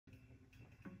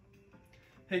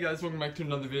Hey guys, welcome back to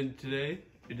another video today.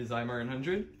 It is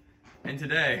iMar100, and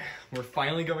today we're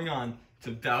finally going on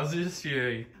to Bowser's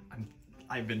Fury.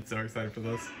 I've been so excited for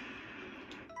this.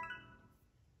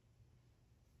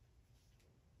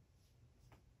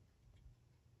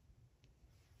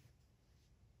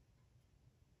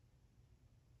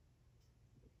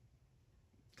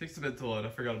 Takes a bit to load, I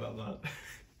forgot about that.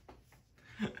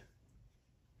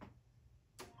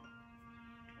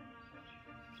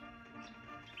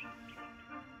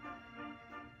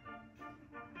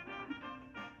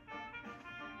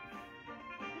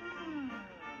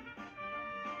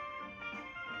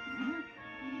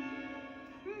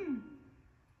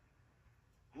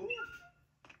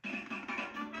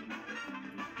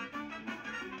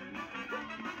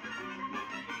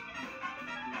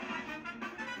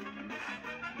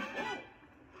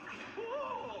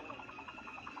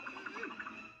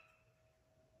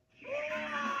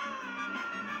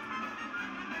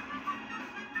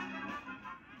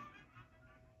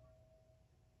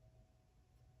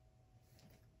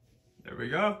 There we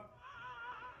go.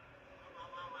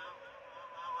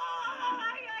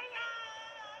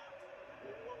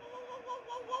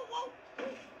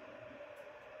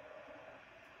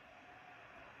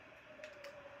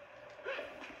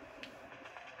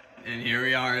 And here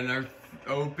we are in our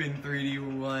open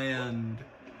 3D land,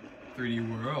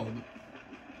 3D world.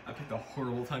 I picked a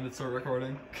horrible time to start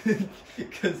recording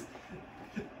because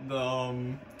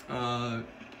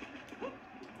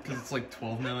it's like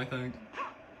 12 now, I think.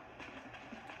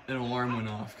 An alarm went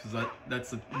off because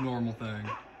that's a normal thing.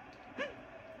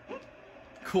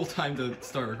 Cool time to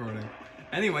start recording.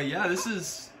 Anyway, yeah, this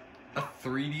is a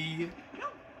 3D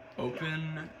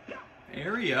open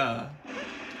area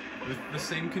with the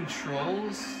same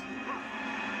controls.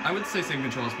 I would say same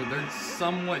controls, but they're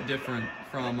somewhat different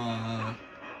from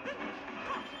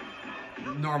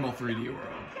normal 3D world.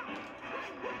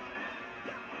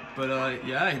 But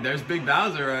yeah, there's Big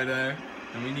Bowser right there,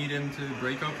 and we need him to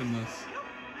break open this.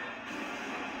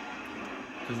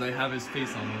 Because they have his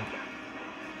face on it.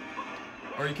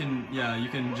 Or you can, yeah, you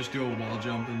can just do a wall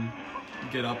jump and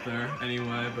get up there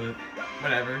anyway, but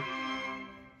whatever.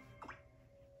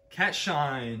 Cat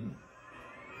Shine!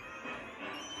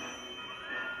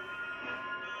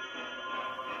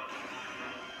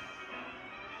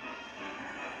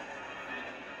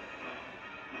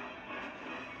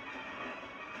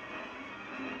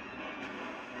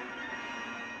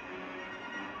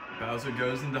 Bowser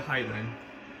goes into hiding.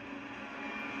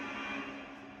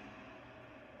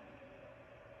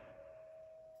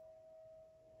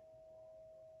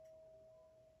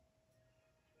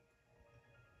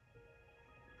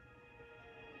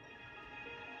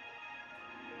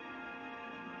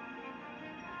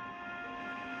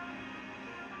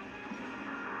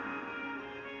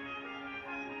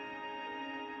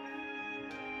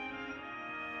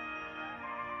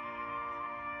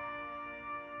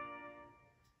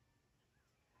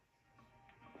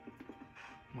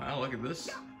 Wow, look at this.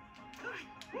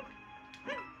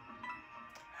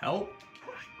 Help!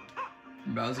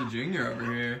 Bowser Jr.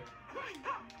 over here.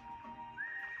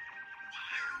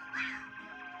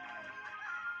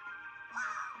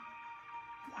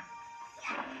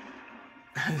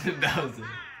 Bowser.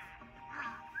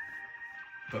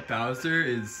 But Bowser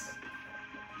is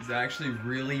actually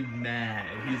really mad.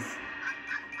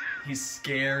 He's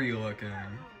scary looking.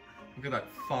 Look at that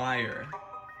fire.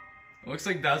 It looks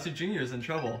like Bowser Jr. is in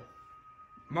trouble.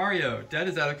 Mario, Dad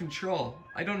is out of control.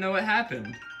 I don't know what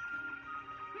happened.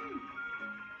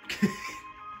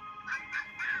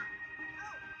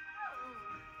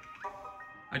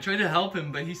 I tried to help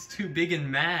him, but he's too big and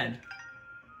mad.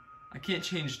 I can't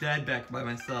change Dad back by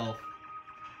myself.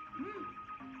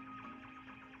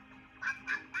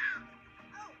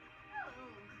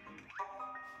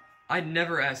 I'd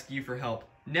never ask you for help.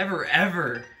 Never,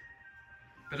 ever!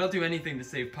 But I'll do anything to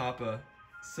save Papa.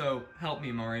 So, help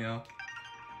me, Mario.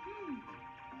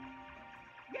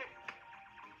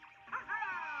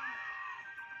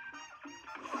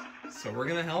 So we're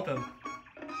gonna help him.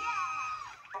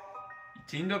 You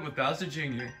teamed up with Bowser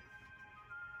Jr.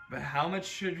 But how much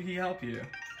should he help you?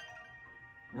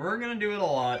 We're gonna do it a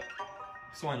lot.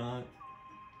 So why not?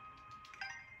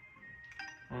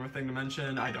 One more thing to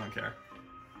mention, I don't care.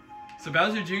 So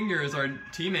Bowser Jr. is our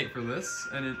teammate for this,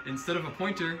 and instead of a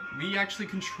pointer, we actually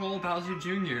control Bowser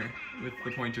Jr. with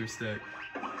the pointer stick.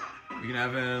 We can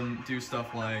have him do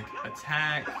stuff like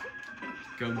attack,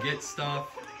 go get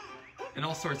stuff, and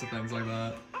all sorts of things like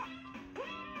that.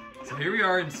 So here we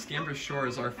are in Scamper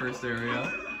Shores, our first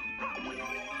area.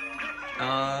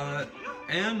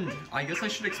 And I guess I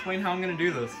should explain how I'm gonna do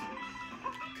this.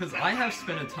 Because I have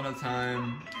spent a ton of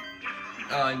time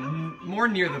more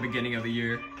near the beginning of the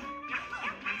year,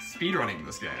 speedrunning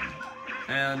this game.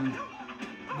 And,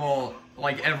 well,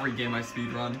 like every game I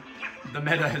speedrun, the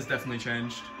meta has definitely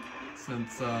changed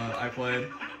since I played.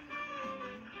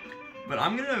 But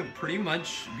I'm gonna pretty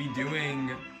much be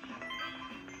doing,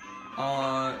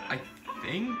 I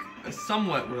think,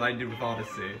 somewhat what I did with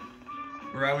Odyssey.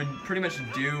 Where I would pretty much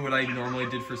do what I normally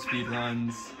did for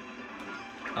speedruns,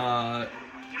 but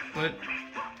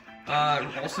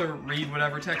also read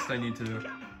whatever text I need to,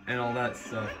 and all that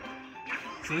stuff.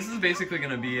 So this is basically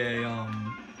gonna be a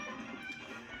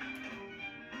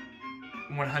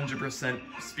 100%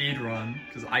 speedrun,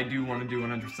 because I do want to do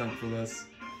 100% for this.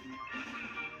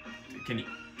 Can you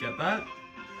get that?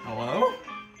 Hello?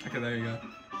 Okay, there you go.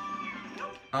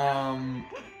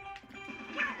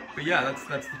 But yeah, that's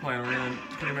the plan. We're gonna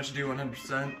pretty much do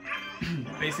 100%,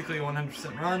 basically a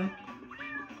 100% run,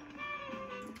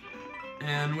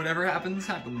 and whatever happens,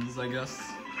 happens, I guess.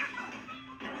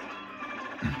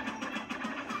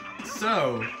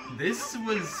 So, this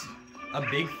was a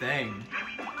big thing,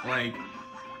 like,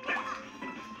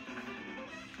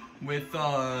 with,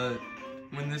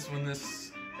 when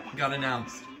this got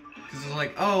announced, because it was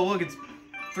like, oh, look, it's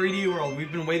 3D World,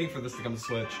 we've been waiting for this to come to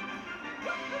Switch,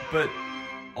 but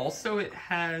also it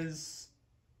has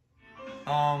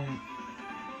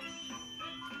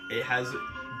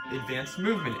advanced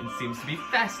movement, it seems to be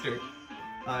faster,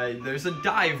 there's a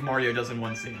dive Mario does in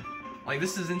one scene, like,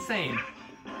 this is insane.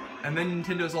 And then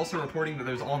Nintendo's also reporting that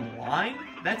there's online?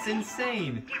 That's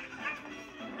insane!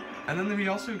 And then we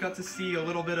also got to see a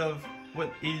little bit of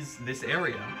what is this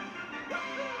area.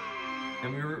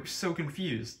 And we were so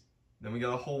confused. Then we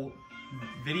got a whole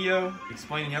video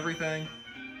explaining everything,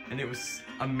 and it was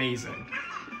amazing.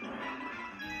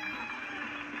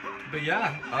 But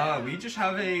yeah, we just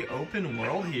have a open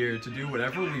world here to do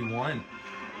whatever we want.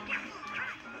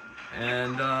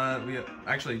 And we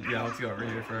actually, yeah, let's go over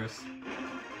here first.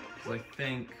 Because I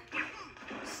think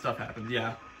stuff happened,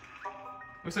 yeah.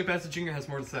 Looks like Bowser Jr. has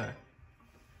more to say.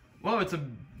 Whoa, it's a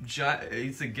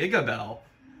Gigabell.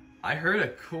 I heard a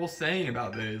cool saying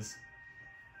about these.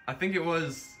 I think it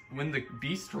was, when the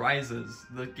beast rises,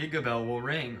 the Gigabell will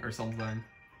ring, or something.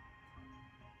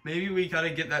 Maybe we gotta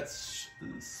get that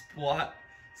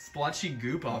splotchy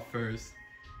goop off first.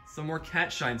 Some more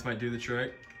cat shines might do the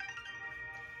trick.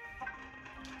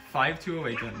 5 to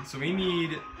awaken. So we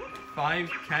need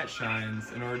 5 cat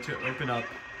shines in order to open up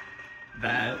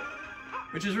that,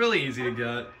 which is really easy to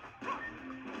get.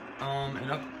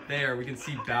 And up there we can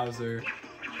see Bowser,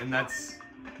 and that's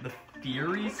the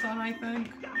Fury Sun, I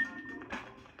think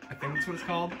that's what it's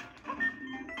called.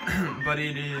 But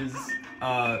it is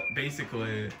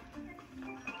basically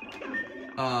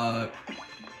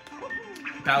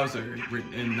Bowser,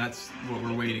 and that's what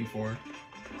we're waiting for,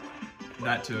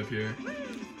 that to appear.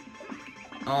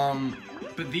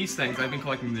 But these things, I've been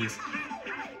collecting these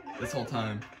this whole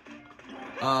time.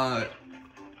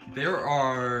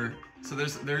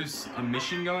 There's a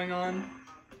mission going on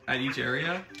at each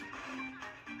area,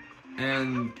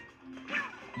 and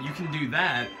you can do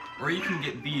that, or you can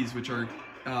get these, which are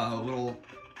little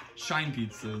shine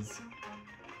pizzas.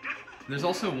 There's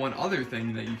also one other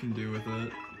thing that you can do with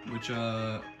it, which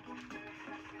I'll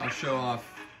show off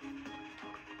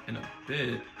in a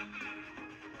bit.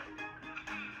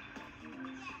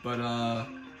 But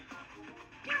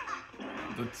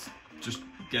let's just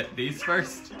get these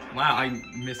first. Wow, I'm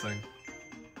missing.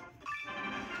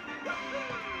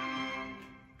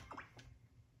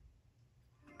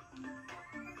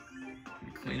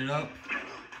 Clean it up.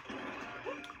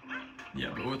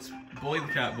 Yeah, but let's bully the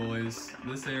cat boys.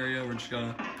 This area, we're just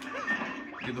gonna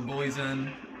get the bullies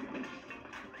in.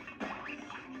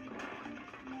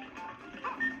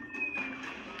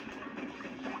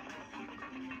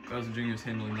 Bowser Jr. is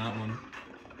handling that one.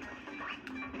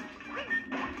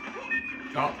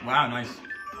 Oh, wow, nice.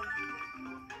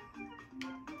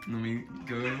 And then we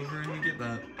go over and we get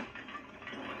that.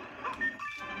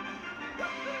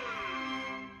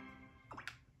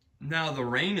 Now the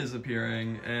rain is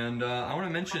appearing, and I want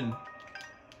to mention,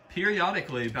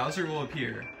 periodically Bowser will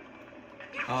appear.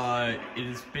 It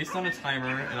is based on a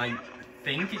timer, and I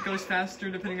think it goes faster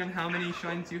depending on how many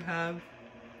shines you have.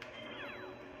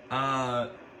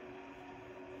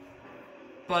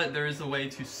 But there is a way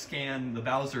to scan the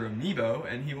Bowser amiibo,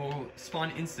 and he will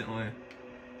spawn instantly.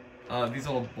 These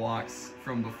little blocks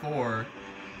from before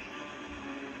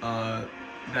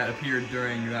that appeared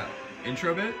during that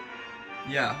intro bit,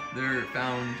 yeah, they're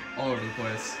found all over the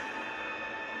place.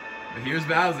 But here's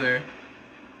Bowser.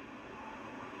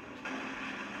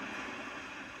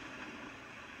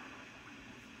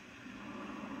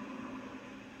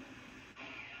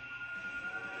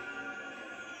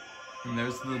 And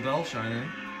there's the bell shining.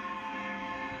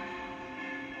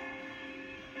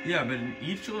 Yeah, but in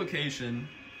each location,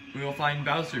 we will find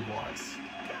Bowser blocks.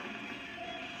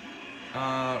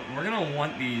 We're gonna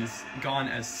want these gone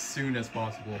as soon as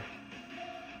possible.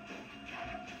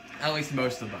 At least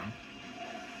most of them.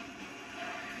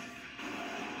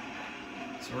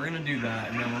 So we're gonna do that,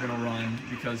 and then we're gonna run,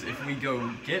 because if we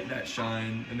go get that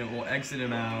shine, then it will exit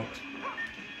him out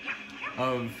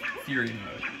of Fury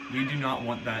mode. We do not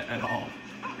want that at all,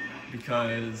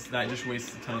 because that just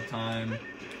wastes a ton of time.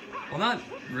 Well, not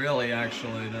really,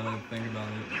 actually, now that I think about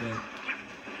it, but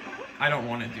I don't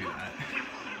want to do that.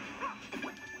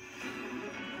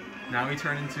 Now we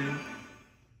turn into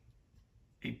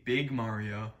a big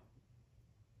Mario.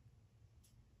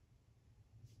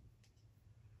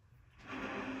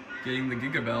 Getting the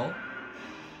Giga Bell.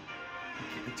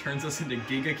 It turns us into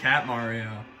Giga Cat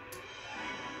Mario.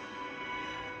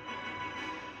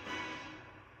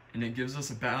 And it gives us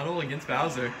a battle against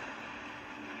Bowser.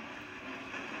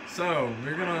 So,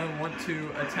 we're gonna want to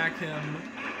attack him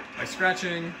by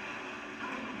scratching.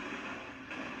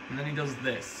 And then he does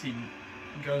this. He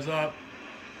goes up,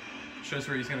 shows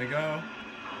where he's gonna go,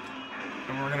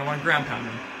 and we're gonna want ground pound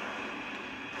him.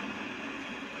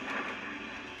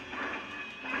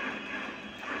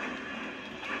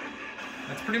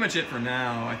 That's pretty much it for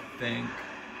now, I think.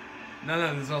 No,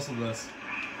 there's also this.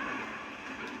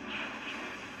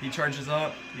 He charges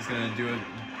up, he's gonna do a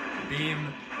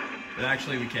beam, but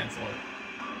actually we cancel it.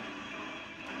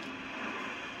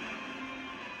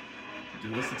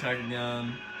 Do this attack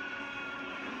again.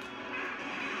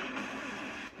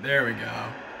 There we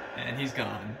go. And he's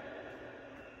gone.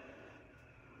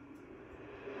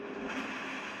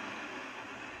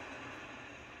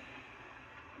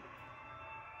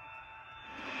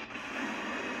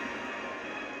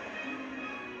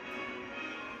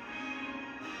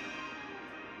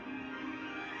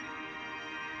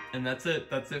 And that's it.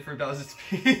 That's it for Bowser's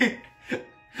Peak.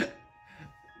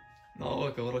 Oh,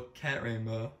 look, a little cat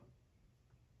rainbow.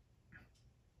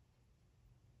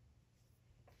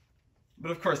 But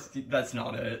of course, that's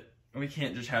not it. We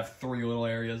can't just have 3 little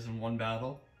areas in one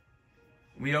battle.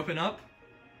 We open up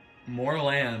more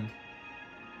land.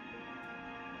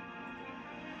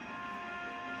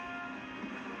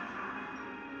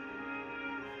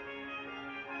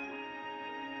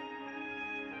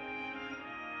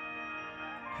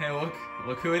 Hey,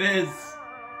 look who it is!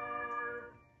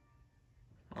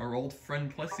 Our old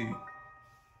friend Plessy.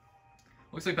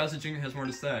 Looks like Bowser Jr. has more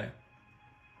to say.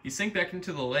 He sank back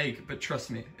into the lake, but trust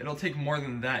me, it'll take more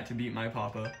than that to beat my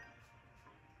papa.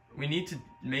 We need to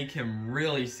make him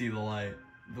really see the light.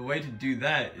 The way to do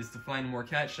that is to find more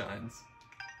cat shines.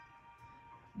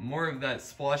 More of that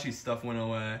splashy stuff went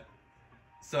away.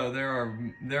 So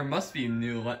there must be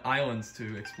new islands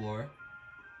to explore.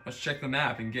 Let's check the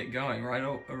map and get going, right?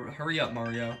 Hurry up,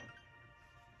 Mario.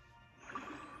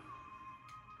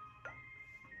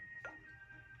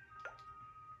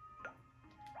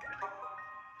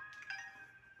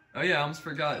 Oh yeah, I almost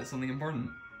forgot something important.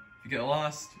 If you get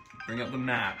lost, bring up the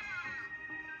map.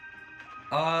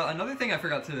 Another thing I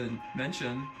forgot to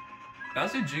mention,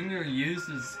 Bowser Jr.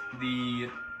 uses the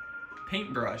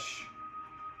paintbrush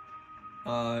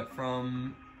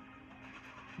from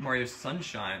Mario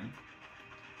Sunshine.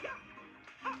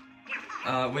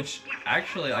 Which,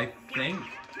 actually, I think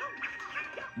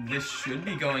this should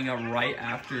be going up right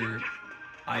after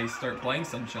I start playing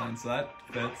Sunshine, so that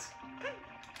fits.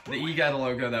 The EGAT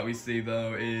logo that we see,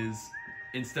 though, is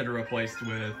instead replaced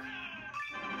with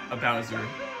a Bowser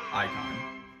icon.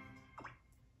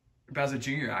 Bowser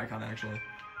Jr. icon, actually.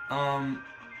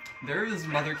 There's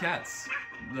mother cats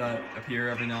that appear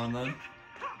every now and then.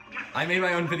 I made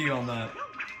my own video on that.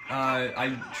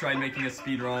 I tried making a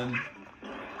speedrun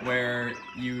where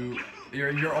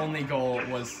your only goal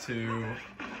was to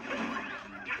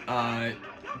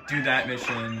do that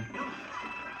mission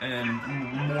and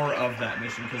more of that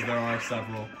mission, because there are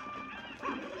several.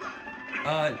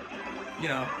 You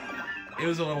know, it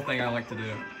was a little thing I like to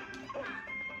do.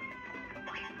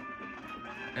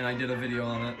 And I did a video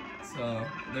on it, so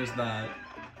there's that.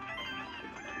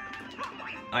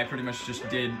 I pretty much just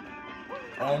did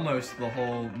almost the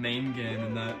whole main game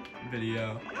in that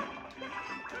video.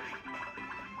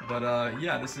 But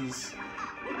yeah, this is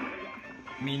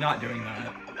me not doing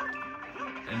that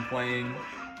and playing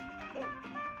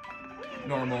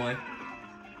normally.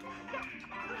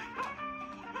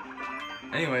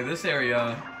 Anyway, this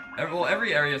area, well,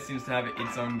 every area seems to have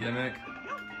its own gimmick.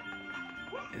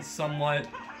 It's somewhat,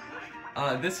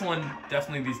 this one,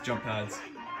 definitely these jump pads.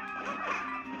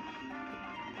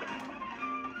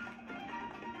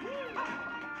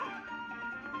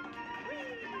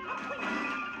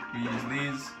 We use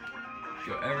these,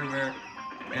 go everywhere,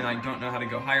 and I don't know how to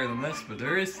go higher than this, but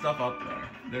there is stuff up there.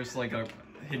 There's like a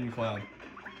hidden cloud.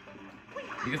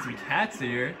 We get some cats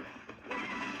here.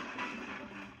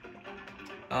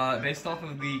 Based off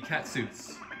of the cat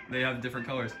suits. They have different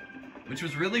colors. Which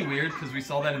was really weird because we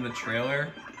saw that in the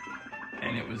trailer.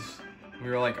 And we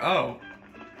were like, oh,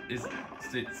 is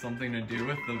it something to do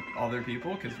with the other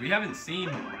people? Because we haven't seen,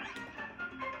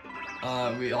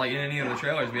 like in any of the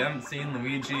trailers, we haven't seen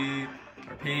Luigi,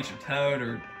 or Peach, or Toad,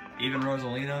 or even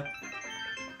Rosalina.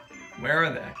 Where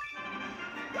are they?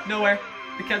 Nowhere.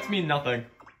 The cats mean nothing.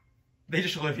 They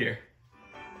just live here.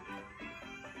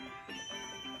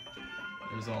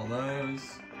 There's all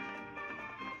those.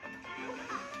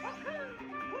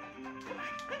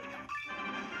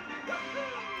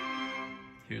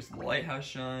 Here's the lighthouse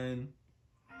shine,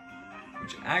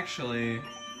 which actually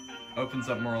opens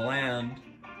up more land,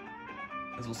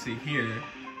 as we'll see here.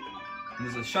 And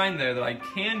there's a shine there that I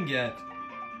can get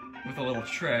with a little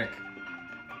trick,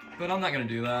 but I'm not gonna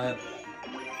do that.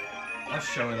 I'll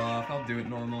show it off. I'll do it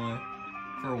normally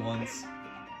for once.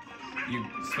 You're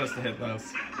supposed to hit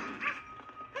those.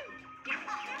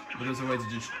 But there's a way to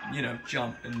just, you know,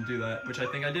 jump and do that, which I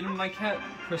think I did in my cat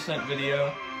percent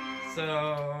video.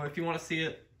 So if you want to see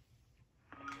it,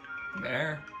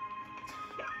 there.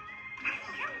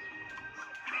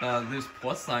 There's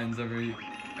plus signs or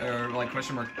like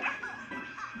question mark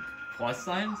plus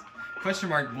signs? Question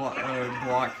mark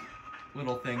block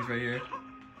little things right here.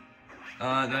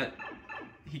 That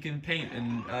he can paint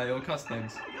and it'll cost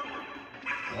things.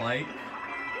 Like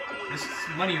this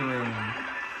money room.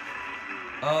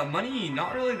 Money,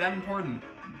 not really that important,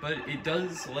 but it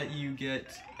does let you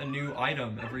get a new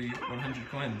item every 100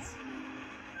 coins.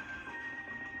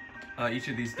 Each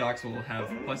of these docks will have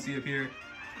Plessie appear.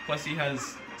 Plessie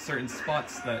has certain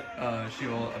spots that she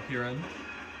will appear in,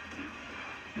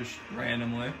 just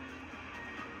randomly.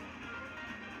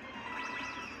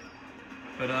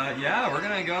 But yeah, we're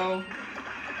gonna go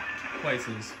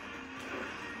places.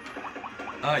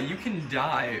 You can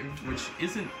dive, which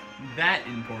isn't that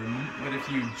important, but if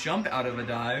you jump out of a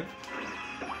dive,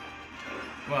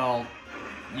 well,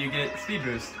 you get speed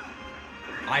boost.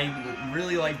 I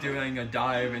really like doing a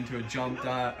dive into a jump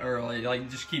dive, or like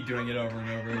just keep doing it over and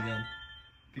over again,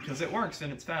 because it works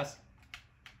and it's fast.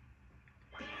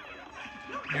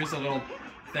 Here's a little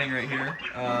thing right here,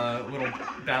 little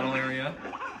battle area.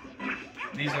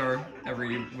 These are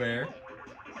everywhere.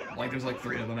 Like there's like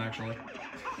 3 of them actually.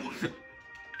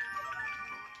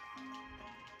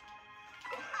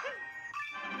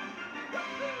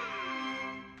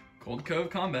 Cold Cove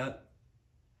combat.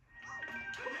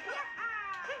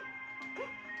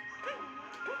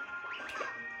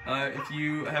 If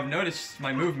you have noticed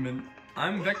my movement,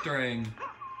 I'm vectoring.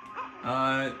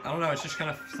 I don't know, it's just kind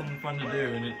of something fun to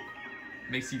do, and it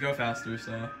makes you go faster,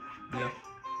 so, yeah.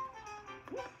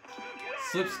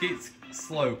 Slip Skate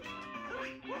Slope.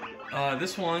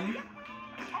 This one,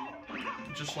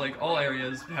 just like all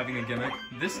areas having a gimmick,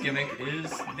 this gimmick is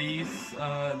the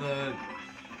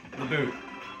boot.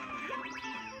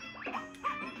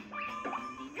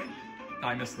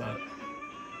 I missed that.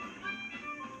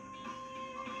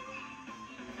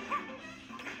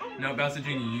 No, Bowser Jr.,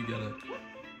 you get it.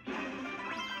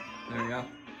 There we go.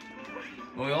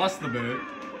 Well, we lost the boot.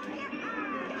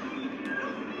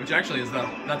 Which actually is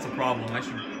that's a problem. I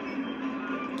should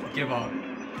give up.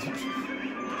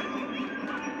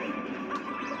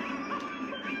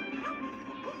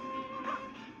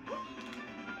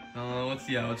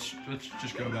 Let's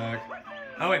just go back.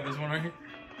 Oh wait, there's one right here.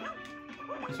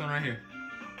 This one right here.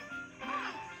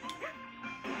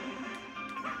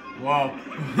 Whoa.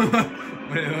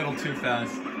 Went a little too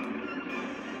fast.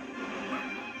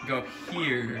 Go up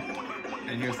here,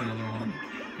 and here's another one.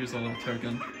 Here's a little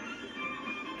token.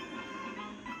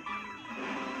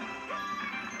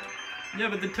 Yeah,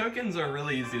 but the tokens are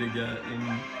really easy to get,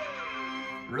 and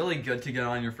really good to get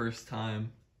on your first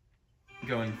time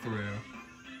going through.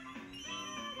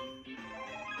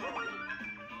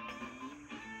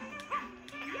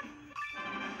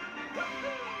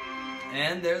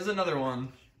 And there's another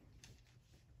one.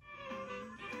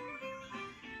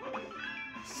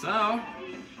 So,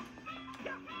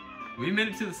 we made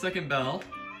it to the second bell.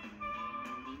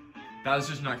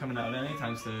 Bowser's not coming out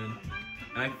anytime soon.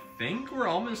 And I think we're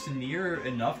almost near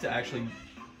enough to actually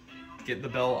get the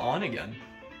bell on again.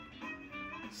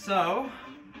 So,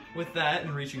 with that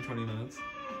and reaching 20 minutes,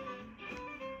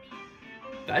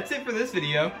 that's it for this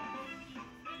video.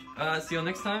 See you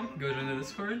next time. Go join the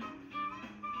Discord.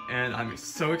 And I'm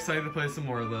so excited to play some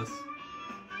more of this.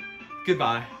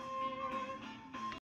 Goodbye.